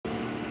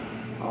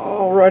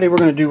Alrighty, we're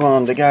going to do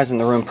the guys in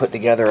the room put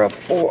together a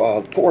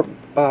four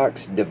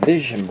box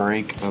division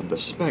break of the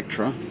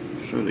Spectra.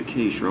 Show the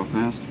case real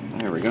fast.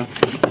 There we go.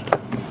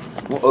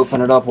 We'll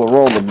open it up, we'll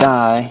roll the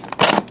die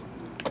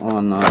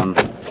on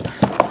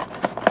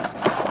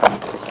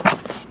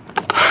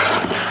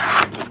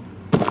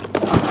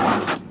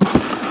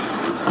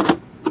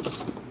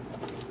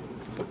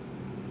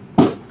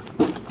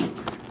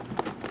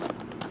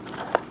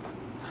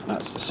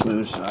that's the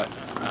smooth side.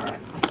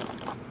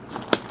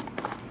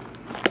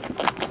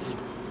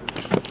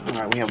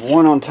 Alright, we have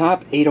 1 on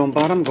top, 8 on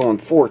bottom, going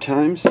 4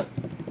 times.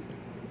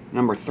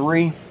 Number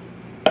 3,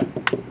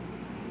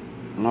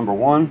 number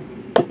 1,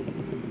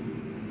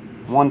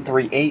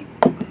 138,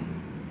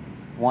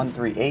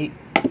 138,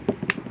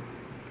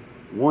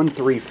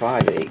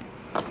 1358,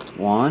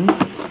 1,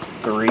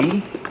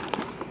 3,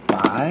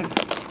 5,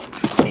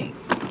 8.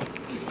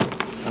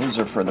 Those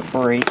are for the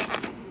break.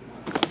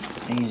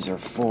 These are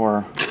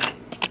for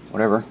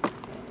whatever.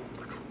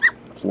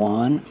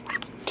 1,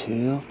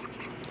 2,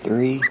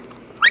 3,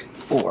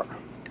 4.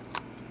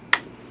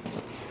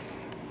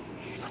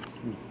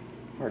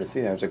 Hard to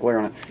see, there's a glare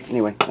on it.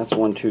 Anyway, that's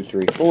 1, 2,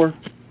 3, 4.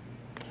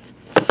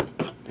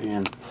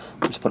 And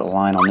just put a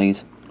line on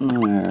these.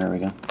 There we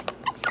go.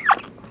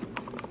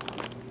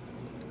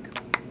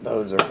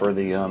 Those are for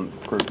the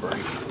group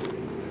break.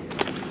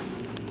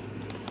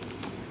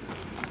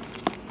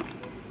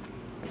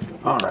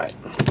 Alright.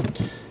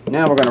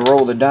 Now we're going to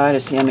roll the die to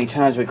see how many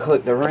times we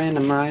click the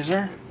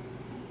randomizer.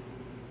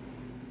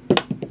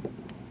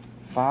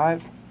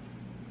 5.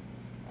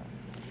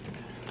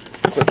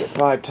 Click it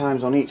 5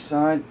 times on each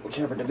side.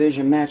 Whichever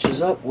division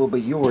matches up will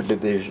be your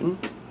division.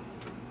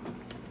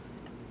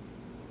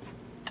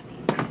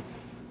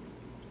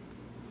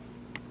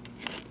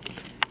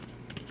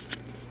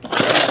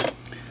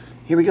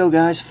 Here we go,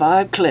 guys.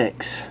 5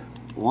 clicks.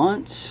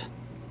 Once.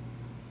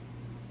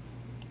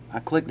 I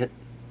clicked it.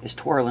 It's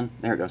twirling.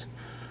 There it goes.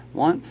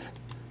 Once.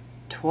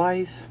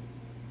 Twice.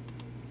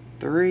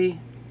 3.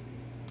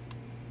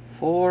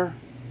 4.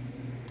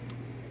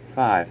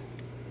 5.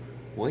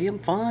 William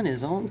Fun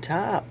is on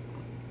top.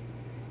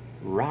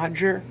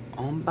 Roger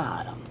on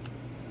bottom.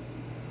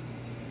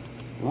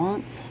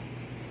 Once.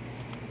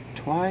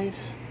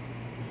 Twice.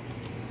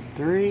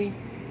 3.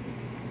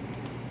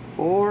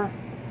 4.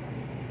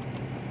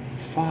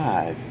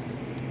 5.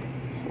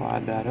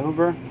 Slide that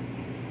over.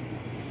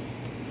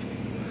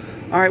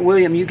 Alright,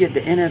 William, you get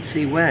the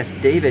NFC West.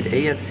 David,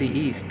 AFC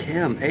East.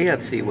 Tim,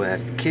 AFC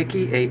West.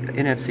 Kiki,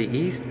 NFC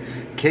East.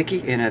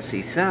 Kiki,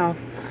 NFC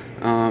South.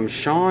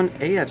 Sean,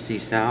 AFC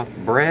South.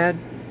 Brad,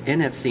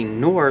 NFC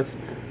North.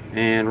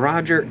 And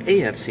Roger,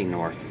 AFC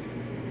North.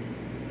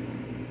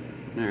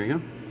 There you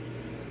go.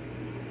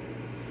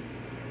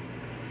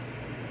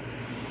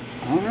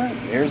 Alright,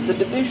 there's the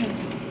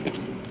divisions.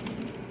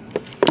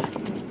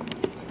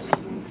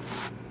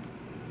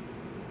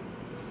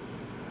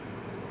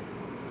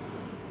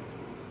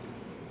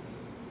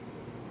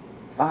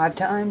 Five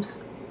times?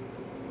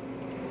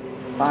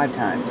 5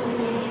 times.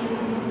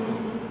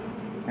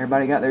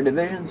 Everybody got their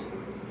divisions?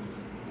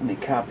 Let me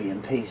copy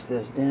and paste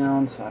this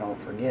down so I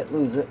don't forget,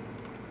 lose it.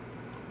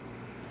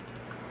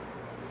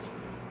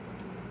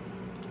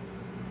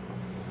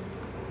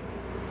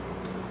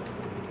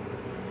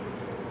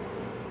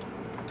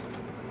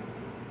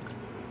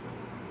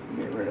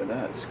 Get rid of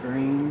that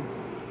screen.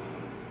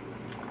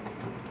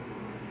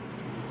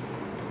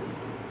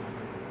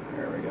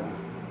 There we go.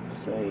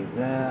 Save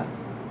that.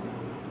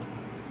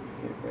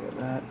 Get rid of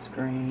that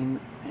screen,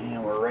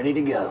 and we're ready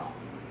to go.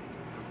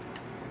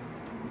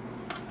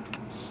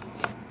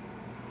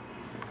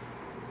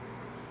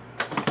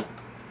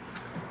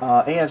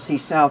 AFC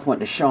South went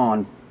to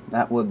Sean.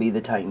 That would be the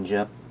Titan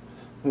Jep.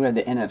 Who had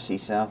the NFC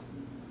South?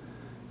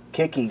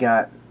 Kiki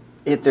got,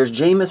 if there's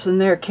Jameson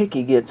there,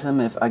 Kiki gets him.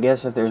 I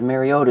guess if there's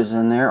Mariotas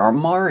in there, or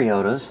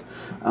Mariotas,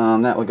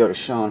 that would go to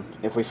Sean.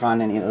 If we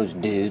find any of those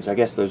dudes. I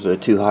guess those are the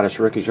 2 hottest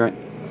rookies, right?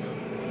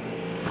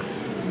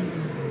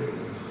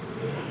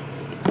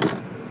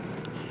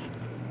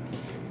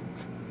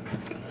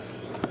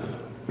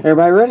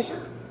 Everybody ready?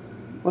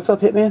 What's up,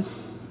 Hitman?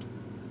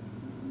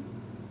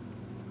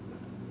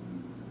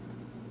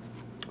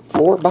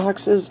 4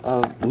 boxes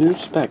of new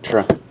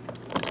Spectra.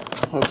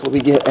 Hopefully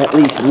we get at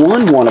least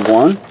one of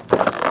one.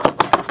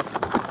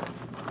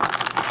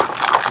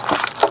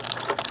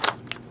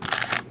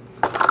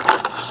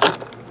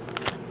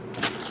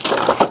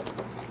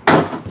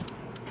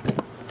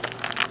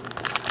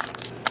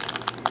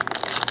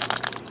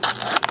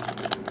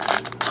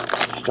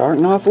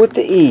 Starting off with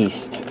the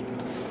East.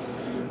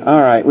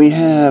 Alright, we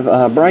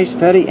have Bryce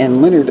Petty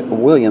and Leonard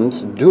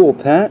Williams dual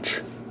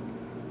patch.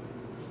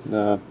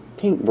 The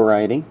pink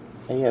variety,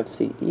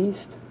 AFC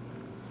East.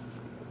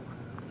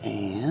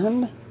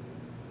 And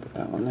put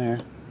that one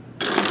there.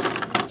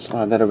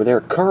 Slide that over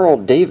there. Carl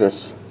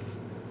Davis,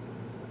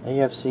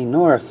 AFC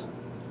North.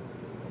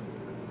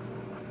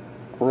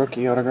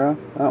 Rookie autograph.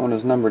 That one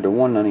is numbered to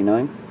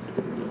 199.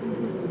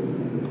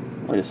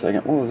 Wait a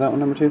second. What was that one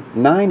number to?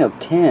 9 of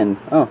 10.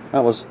 Oh,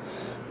 that was...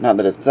 Not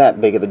that it's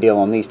that big of a deal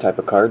on these type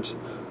of cards.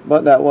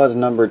 But that was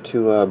numbered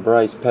to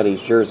Bryce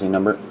Petty's jersey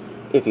number,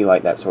 if you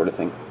like that sort of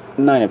thing.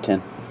 9 of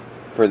 10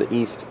 for the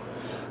East.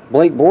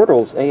 Blake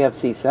Bortles,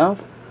 AFC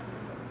South,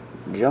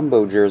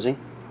 jumbo jersey,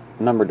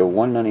 numbered to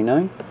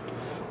 199.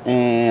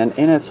 And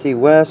NFC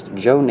West,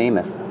 Joe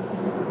Namath.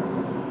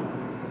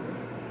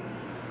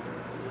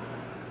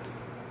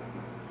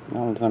 That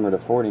one's numbered to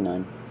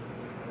 49.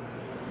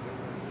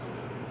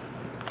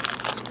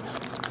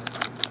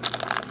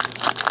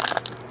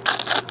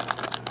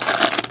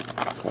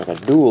 It's like a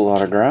dual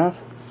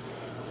autograph.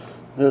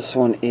 This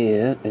one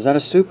is that a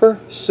super?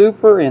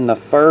 Super in the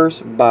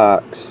first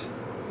box.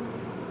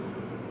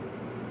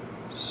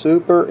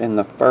 Super in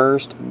the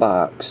first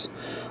box.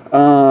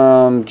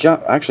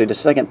 Actually, the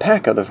second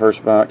pack of the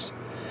first box.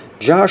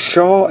 Josh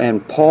Shaw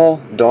and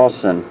Paul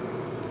Dawson.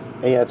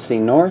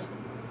 AFC North.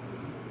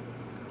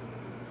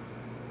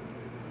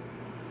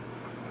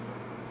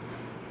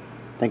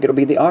 I think it'll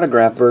be the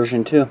autograph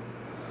version too.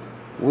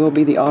 Will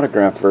be the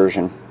autograph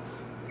version.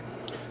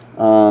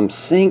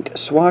 Synced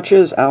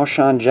swatches,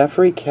 Alshon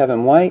Jeffrey,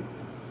 Kevin White.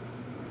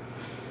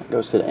 That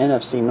goes to the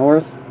NFC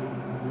North.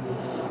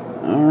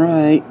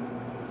 Alright.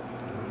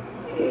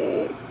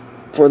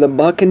 For the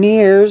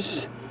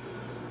Buccaneers.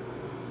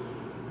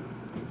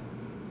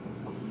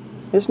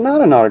 It's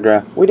not an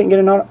autograph. We didn't get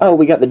an autograph. Oh,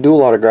 we got the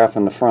dual autograph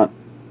in the front.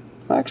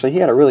 Actually, he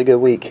had a really good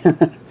week.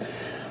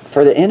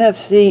 For the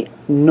NFC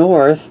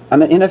North,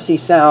 NFC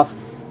South,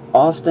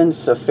 Austin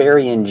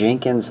Safarian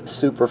Jenkins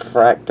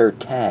Superfractor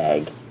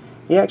Tag.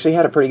 He actually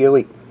had a pretty good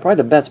week. Probably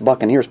the best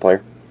Buccaneers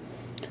player.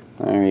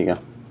 There you go.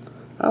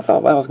 I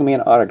thought that was going to be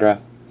an autograph.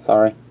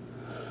 Sorry.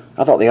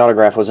 I thought the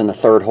autograph was in the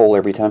third hole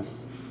every time.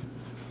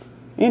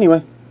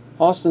 Anyway,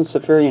 Austin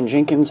Safarian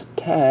Jenkins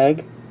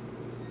Tag.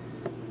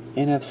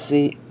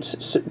 NFC.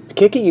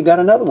 Kiki, you got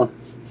another one.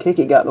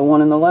 Kiki got the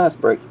one in the last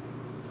break.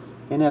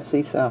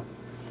 NFC South.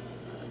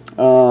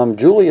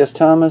 Julius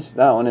Thomas.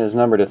 That one is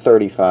numbered to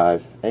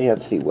 35.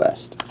 AFC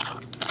West.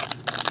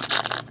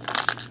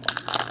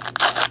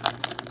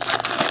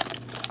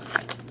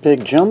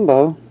 Big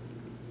Jumbo.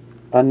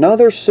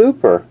 Another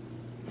super.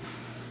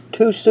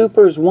 2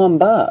 supers, 1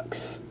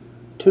 box.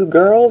 2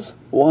 girls,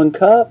 1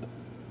 cup.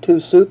 2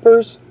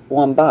 supers,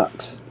 1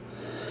 box.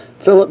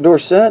 Philip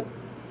Dorsett,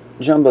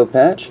 jumbo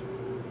patch.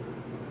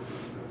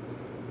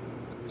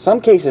 Some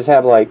cases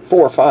have like 4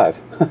 or 5.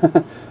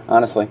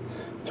 Honestly,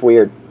 it's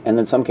weird. And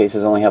then some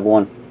cases only have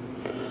 1.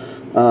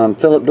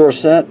 Philip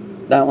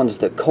Dorsett, that one's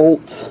the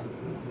Colts.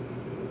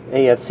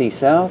 AFC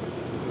South.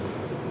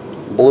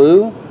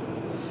 Blue.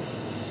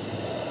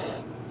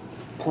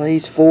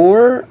 Plays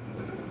for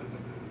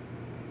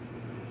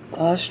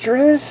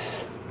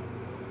Ostrus.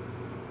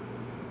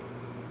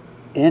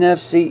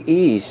 NFC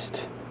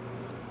East.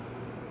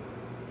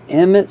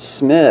 Emmitt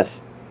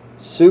Smith,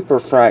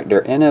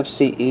 Superfractor,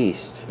 NFC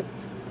East.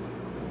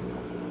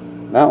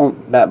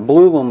 That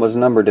blue one was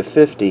numbered to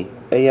 50,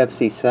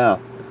 AFC South.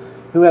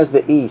 Who has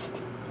the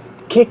East?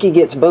 Kiki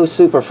gets both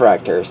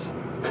Superfractors.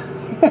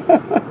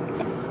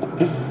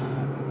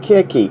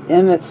 Kiki,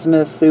 Emmitt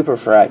Smith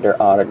Superfractor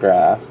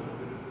autograph.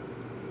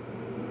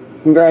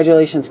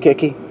 Congratulations,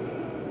 Kiki.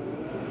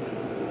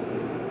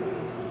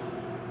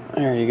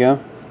 There you go.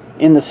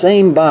 In the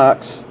same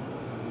box,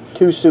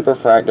 2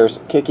 Superfractors.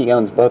 Kiki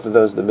owns both of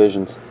those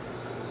divisions.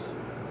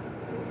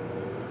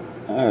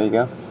 There you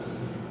go.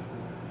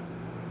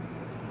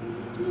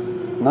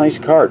 Nice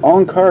card.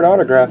 On-card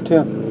autograph, too.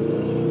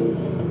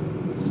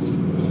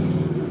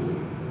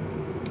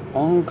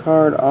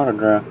 On-card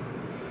autograph.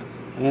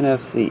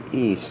 NFC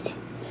East.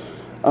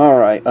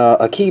 Alright,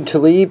 Aqib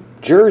Talib,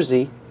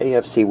 jersey,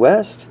 AFC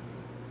West.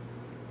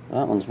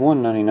 That one's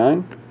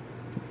 $1.99.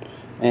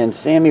 And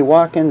Sammy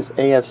Watkins,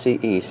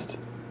 AFC East.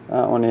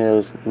 That one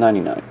is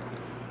 $99.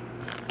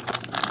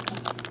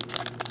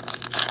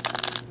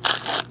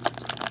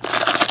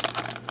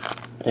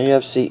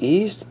 AFC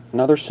East,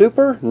 another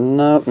super?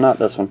 No, not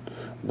this one.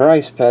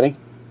 Bryce Petty.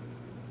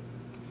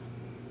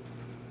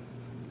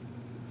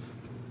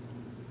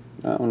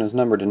 That one is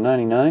numbered to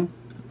 99.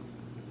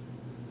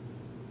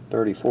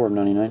 34 of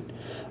 99.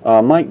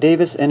 Mike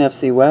Davis,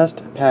 NFC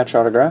West, patch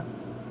autograph.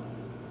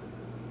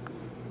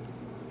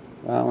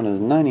 That one is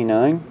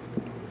 99.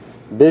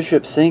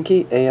 Bishop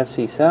Sankey,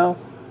 AFC South.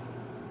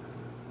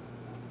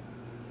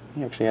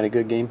 He actually had a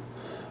good game.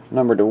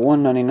 Numbered to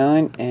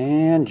 199.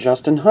 And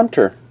Justin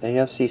Hunter,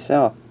 AFC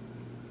South.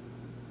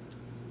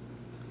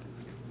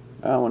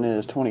 That one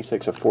is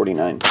 26 of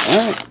 49.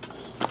 Alright.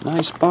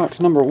 Nice box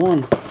number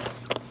 1.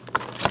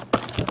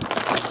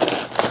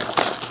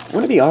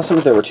 Wouldn't it be awesome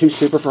if there were 2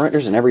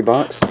 Superfractors in every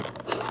box?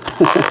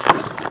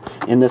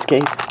 In this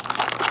case,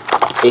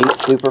 8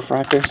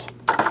 Superfractors.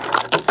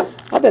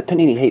 I bet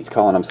Panini hates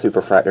calling them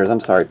Superfractors. I'm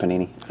sorry,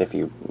 Panini, if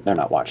they're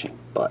not watching,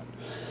 but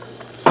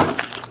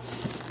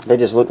they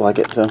just look like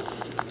it, so.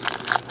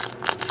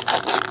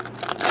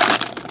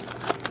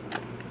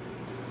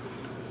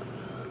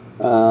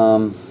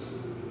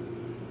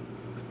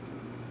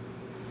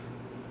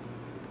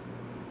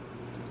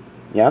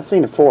 Yeah, I've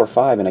seen a 4 or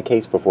 5 in a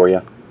case before,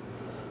 yeah.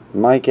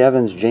 Mike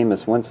Evans,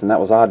 Jameis Winston. That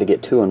was odd to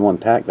get 2 in 1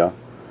 pack, though.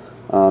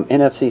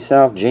 NFC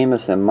South,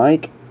 Jamison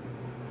Mike.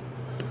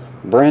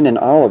 Brandon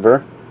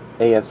Oliver,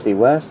 AFC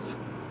West.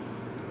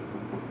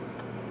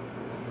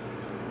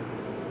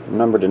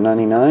 Number to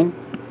 99.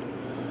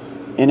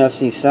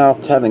 NFC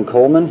South, Tevin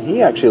Coleman.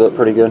 He actually looked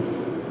pretty good.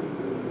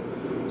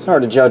 It's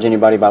hard to judge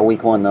anybody by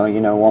week 1, though. You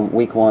know,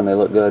 week 1 they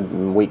look good,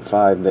 and week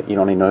 5 that you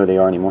don't even know who they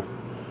are anymore.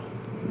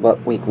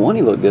 But week 1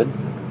 he looked good.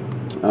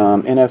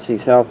 NFC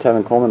South,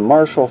 Tevin Coleman.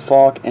 Marshall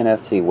Falk,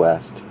 NFC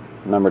West.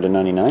 Number to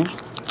 99.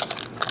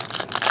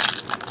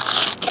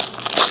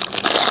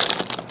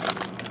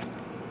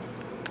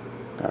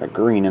 Got a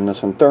green in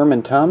this one.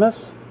 Thurman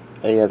Thomas,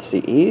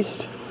 AFC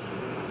East.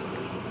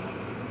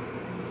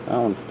 That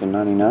one's to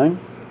 99.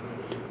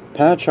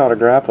 Patch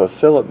autograph of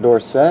Philip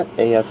Dorsett,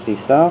 AFC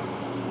South.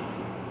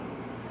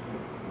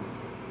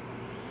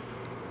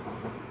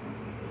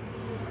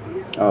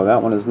 Oh,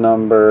 that one is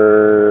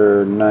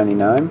number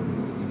 99.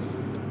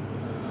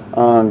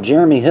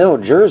 Jeremy Hill,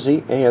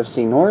 jersey,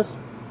 AFC North.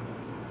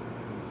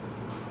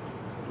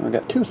 We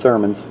got 2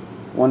 Thurmans,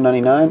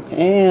 199,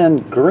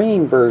 and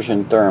green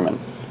version Thurman.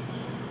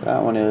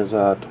 That one is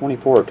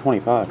 24 of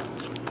 25.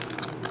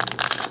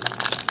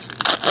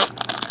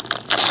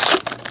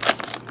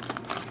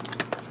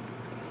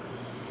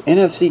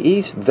 NFC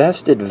East,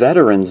 vested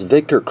veterans,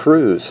 Victor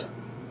Cruz.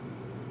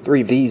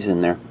 3 V's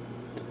in there.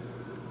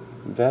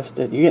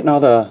 Vested. You're getting all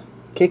the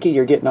Kiki.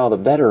 You're getting all the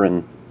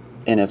veteran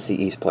NFC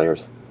East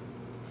players.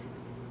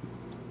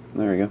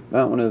 There we go.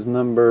 That one is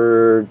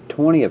number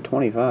 20 of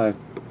 25.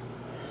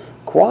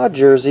 Quad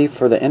jersey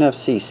for the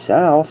NFC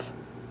South.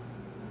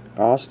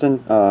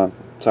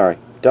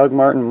 Doug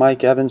Martin,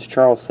 Mike Evans,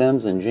 Charles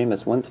Sims, and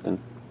Jameis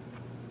Winston.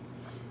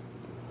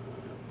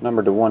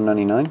 Number to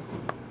 199.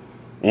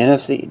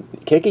 NFC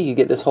Kiki, you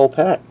get this whole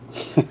pack.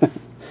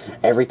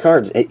 Every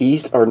card's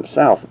East or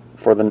South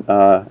for the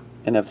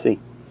NFC.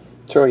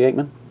 Troy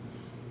Aikman.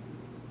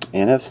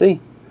 NFC.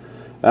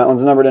 That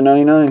one's numbered to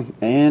 99.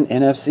 And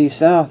NFC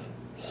South.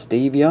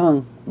 Steve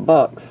Young.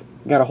 Bucks.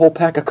 Got a whole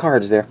pack of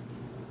cards there.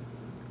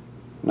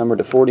 Numbered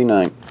to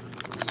 49.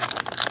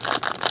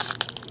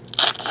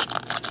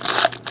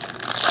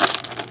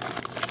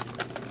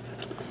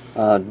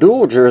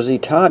 Dual jersey.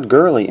 Todd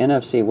Gurley.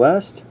 NFC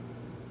West.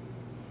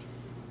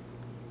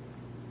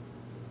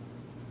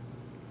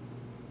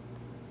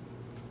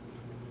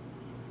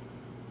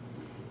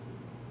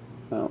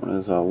 That one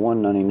is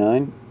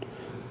 199.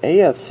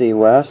 AFC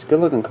West, good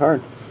looking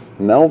card.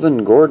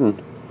 Melvin Gordon,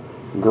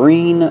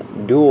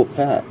 green dual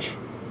patch.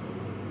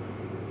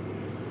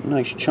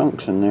 Nice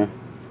chunks in there.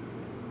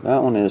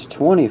 That one is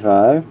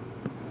 25.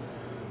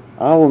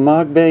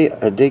 Awamagbe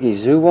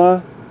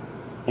Adigizua,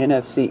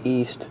 NFC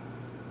East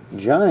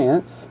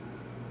Giants.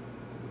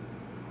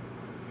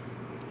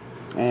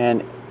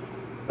 And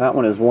that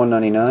one is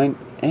 199.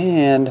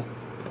 And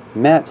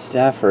Matt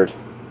Stafford,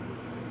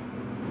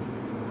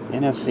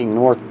 NFC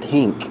North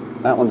pink.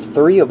 That one's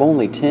 3 of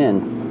only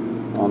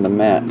 10 on the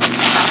mat.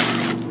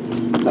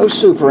 No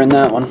super in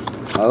that one.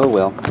 Oh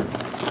well.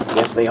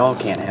 Guess they all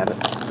can't have it.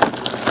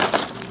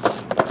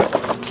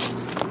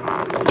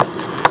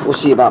 We'll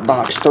see about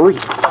box 3.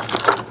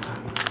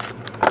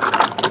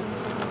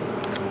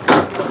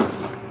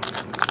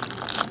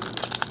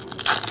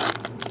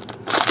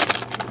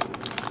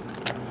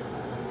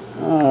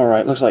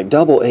 Alright, looks like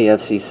double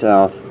AFC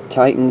South.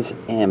 Titans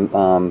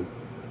and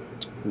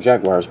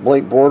Jaguars.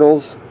 Blake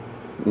Bortles,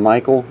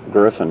 Michael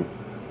Griffin.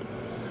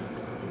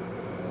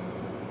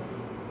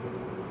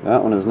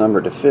 That one is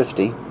numbered to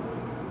 50.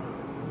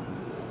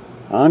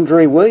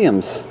 Andre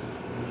Williams,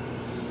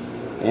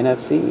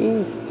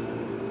 NFC East.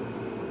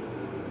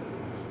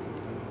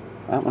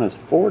 That one is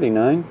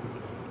 49.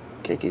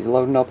 Kiki's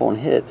loading up on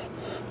hits.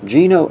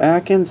 Geno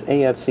Atkins,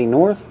 AFC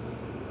North.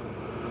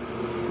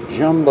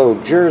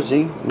 Jumbo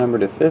jersey,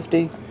 numbered to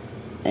 50.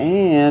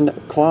 And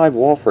Clive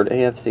Walford,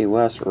 AFC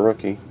West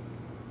rookie,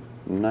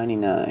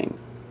 99.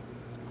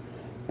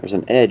 There's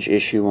an edge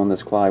issue on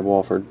this Clive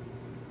Walford.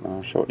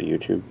 I'll show it to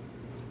YouTube.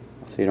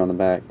 I'll see it on the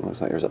back. It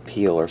looks like there's a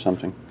peel or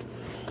something.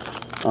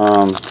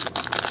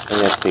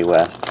 AFC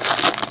West.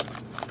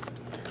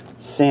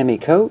 Sammy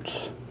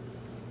Coates,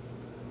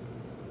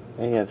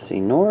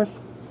 AFC North.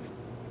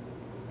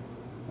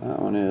 That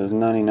one is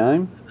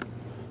 99.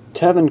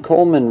 Tevin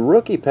Coleman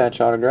rookie patch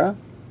autograph.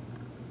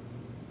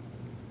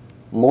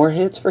 More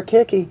hits for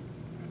Kiki.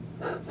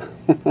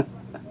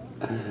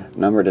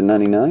 Numbered to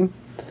 99.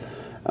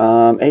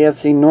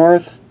 AFC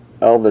North,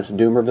 Elvis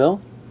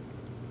Dumerville.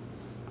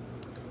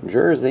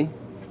 Jersey,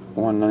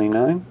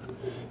 199.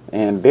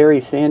 And Barry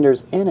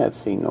Sanders,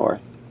 NFC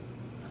North.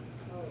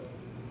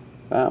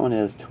 That one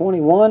is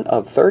 21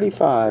 of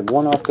 35.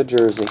 One off the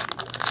jersey.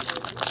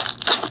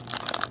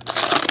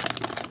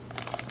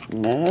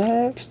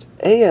 Next,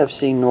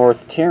 AFC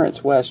North,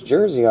 Terrence West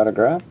jersey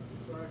autograph.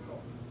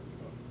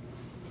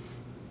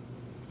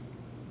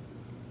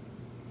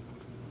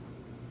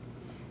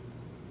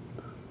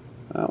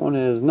 That one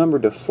is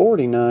numbered to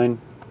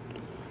 49.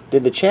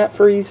 Did the chat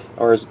freeze,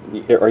 or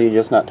are you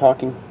just not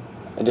talking?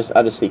 I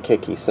just see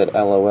Kiki said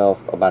LOL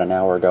about an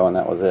hour ago, and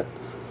that was it.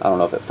 I don't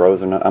know if it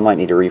froze or not. I might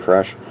need to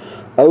refresh.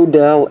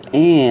 Odell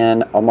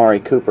and Amari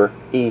Cooper,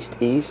 East.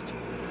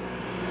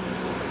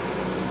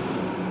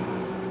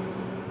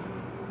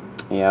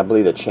 Yeah, I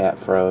believe the chat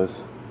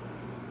froze.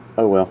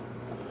 Oh well.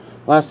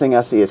 Last thing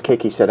I see is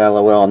Kiki said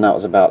LOL, and that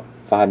was about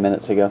 5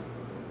 minutes ago.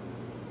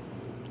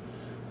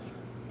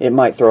 It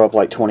might throw up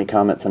like 20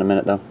 comments in a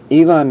minute, though.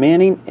 Eli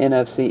Manning,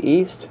 NFC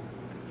East,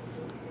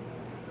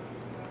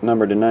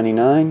 numbered to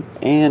 99.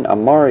 And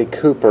Amari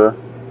Cooper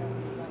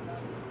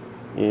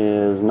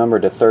is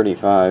numbered to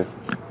 35.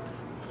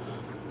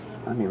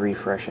 Let me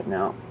refresh it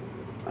now.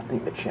 I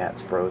think the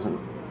chat's frozen.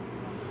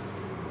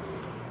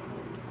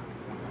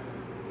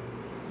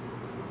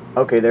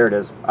 Okay, there it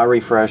is. I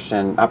refreshed,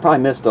 and I probably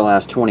missed the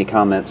last 20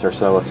 comments or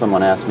so if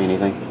someone asked me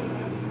anything.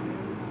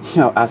 You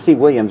know, I see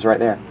Williams right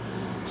there.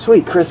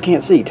 Sweet, Chris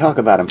can't see. Talk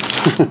about him.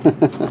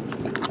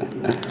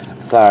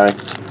 Sorry.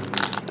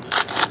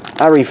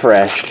 I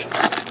refreshed.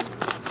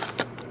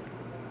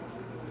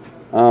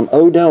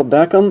 Odell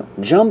Beckham,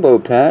 Jumbo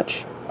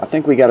Patch. I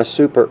think we got a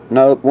super...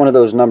 No, one of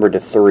those numbered to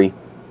 3.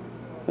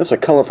 That's a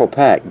colorful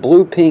pack.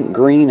 Blue, pink,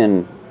 green,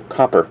 and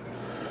copper.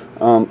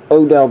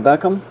 Odell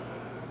Beckham.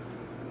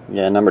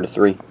 Yeah, number to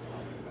 3.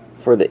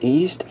 For the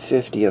East,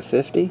 50 of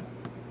 50.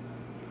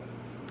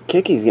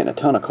 Kiki's getting a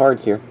ton of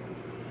cards here.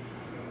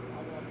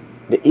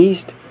 The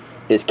East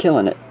is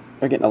killing it.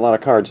 They're getting a lot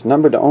of cards.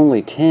 Numbered to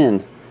only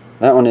 10.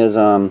 That one is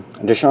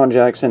Deshaun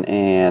Jackson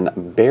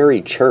and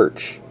Barry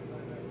Church.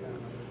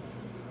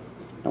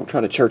 Don't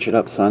try to church it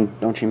up, son.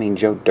 Don't you mean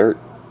Joe Dirt?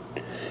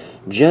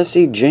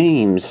 Jesse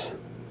James,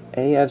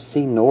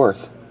 AFC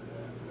North.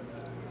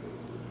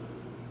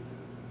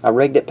 I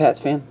rigged it, Pats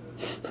fan.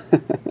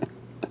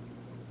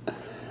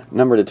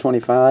 Numbered to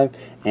 25.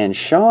 And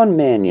Sean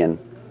Mannion.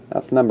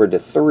 That's numbered to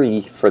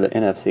 3 for the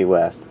NFC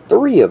West.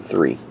 3 of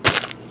 3.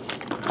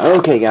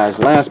 Okay, guys.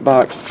 Last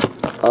box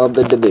of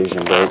the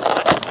division break.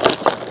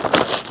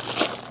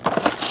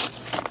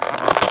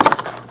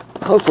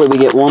 Hopefully we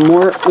get one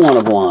more 1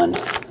 of 1.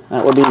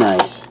 That would be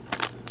nice.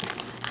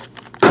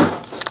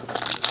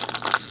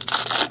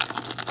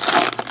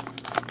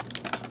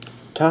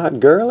 Todd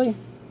Gurley.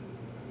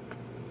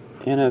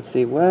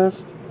 NFC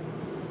West.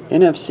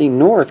 NFC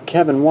North,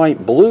 Kevin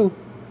White, blue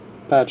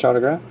patch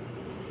autograph.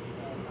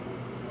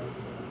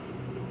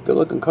 Good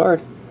looking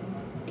card.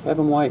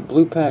 Kevin White,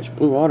 blue patch,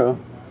 blue auto.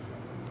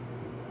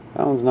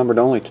 That one's numbered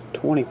only to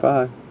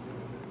 25.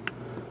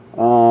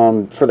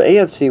 For the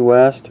AFC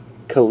West,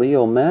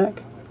 Khalil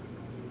Mack,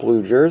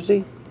 blue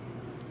jersey,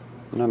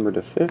 numbered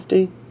to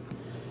 50.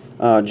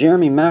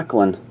 Jeremy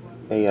Maclin,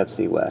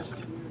 AFC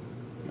West.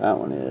 That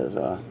one is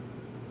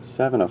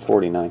 7 of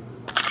 49.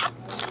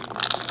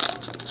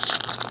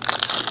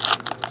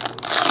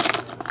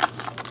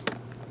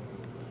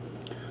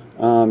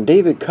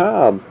 David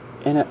Cobb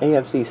in an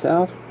AFC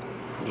South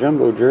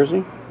jumbo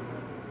jersey,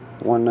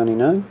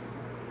 199.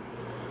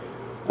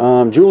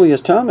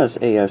 Julius Thomas,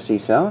 AFC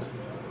South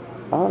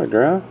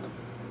autograph.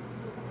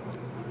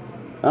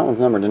 That one's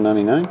numbered to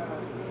 99.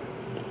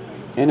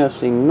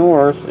 NFC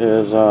North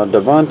is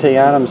Devontae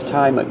Adams,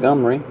 Ty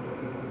Montgomery,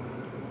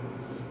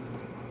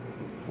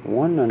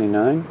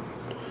 199.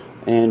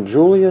 And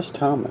Julius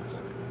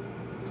Thomas,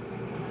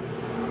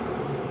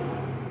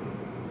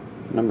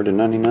 numbered to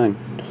 99.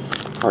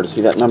 Hard to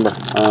see that number.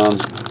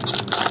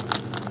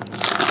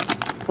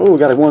 Oh, we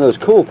got one of those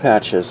cool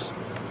patches.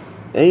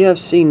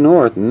 AFC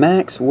North,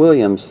 Max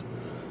Williams.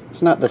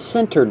 It's not the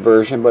centered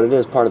version, but it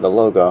is part of the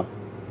logo.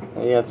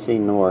 AFC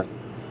North.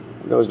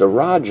 It goes to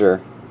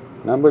Roger,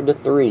 numbered to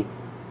 3.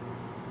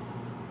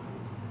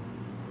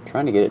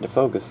 Trying to get it to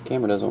focus. The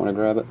camera doesn't want to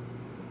grab it.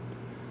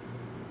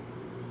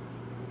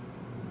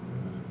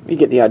 You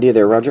get the idea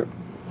there, Roger.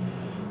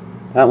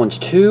 That one's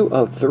 2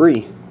 of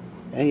 3.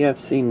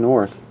 AFC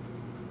North.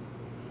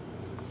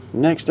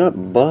 Next up,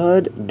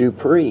 Bud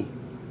Dupree.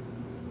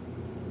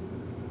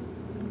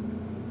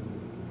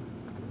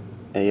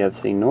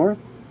 AFC North.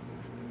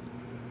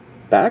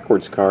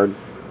 Backwards card.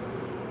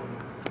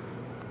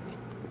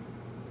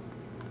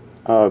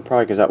 Oh,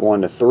 probably because that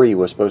 1 to 3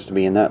 was supposed to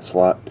be in that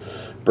slot.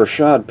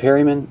 Brashad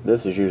Perryman.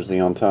 This is usually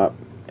on top.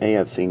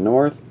 AFC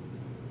North.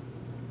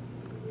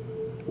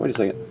 Wait a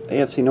second.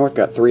 AFC North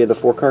got 3 of the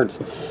 4 cards.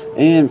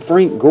 And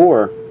Frank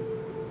Gore.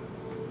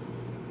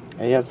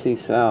 AFC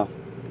South.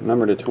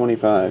 Number to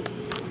 25.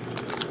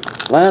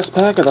 Last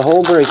pack of the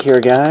whole break here,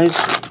 guys.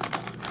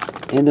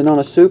 Ending on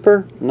a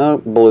super? No,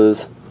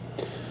 blues.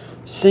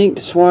 Synced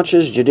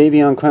swatches,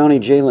 Jadeveon Clowney,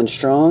 Jalen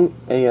Strong,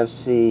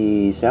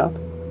 AFC South.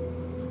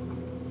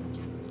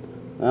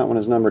 That one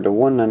is numbered to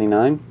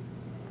 199.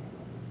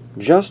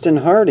 Justin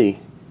Hardy,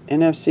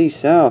 NFC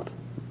South,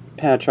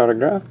 patch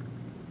autograph.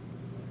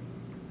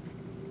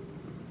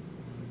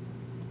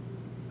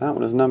 That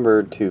one is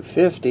numbered to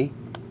 50.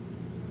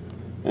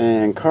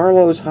 And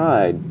Carlos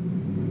Hyde,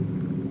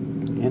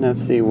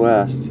 NFC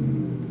West,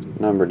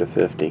 numbered to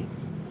 50.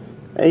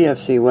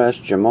 AFC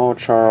West, Jamal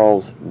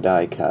Charles,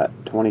 die cut,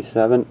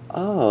 27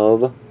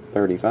 of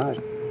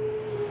 35.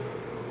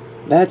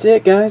 That's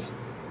it, guys.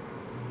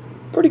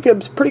 Pretty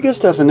good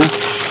stuff in there.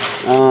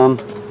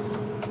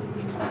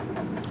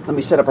 Let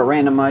me set up a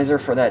randomizer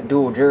for that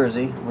dual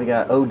jersey. We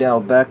got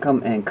Odell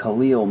Beckham and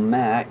Khalil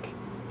Mack.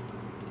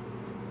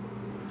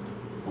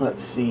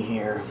 Let's see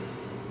here.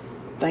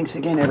 Thanks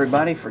again,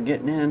 everybody, for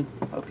getting in.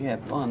 Hope you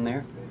had fun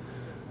there.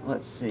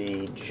 Let's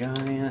see.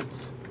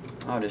 Giants.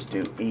 I'll just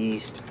do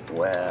East,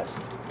 West,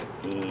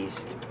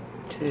 East,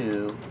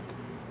 2,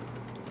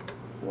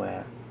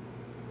 West.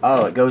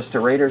 Oh, it goes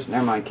to Raiders?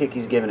 Never mind.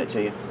 Kiki's giving it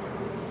to you.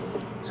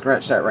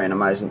 Scratch that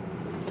randomizing.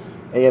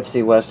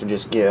 AFC West will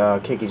just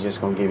give, Kiki's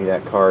just going to give you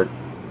that card.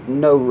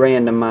 No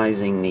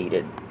randomizing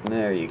needed.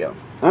 There you go.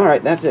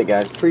 Alright, that's it,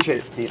 guys.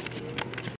 Appreciate it. See you.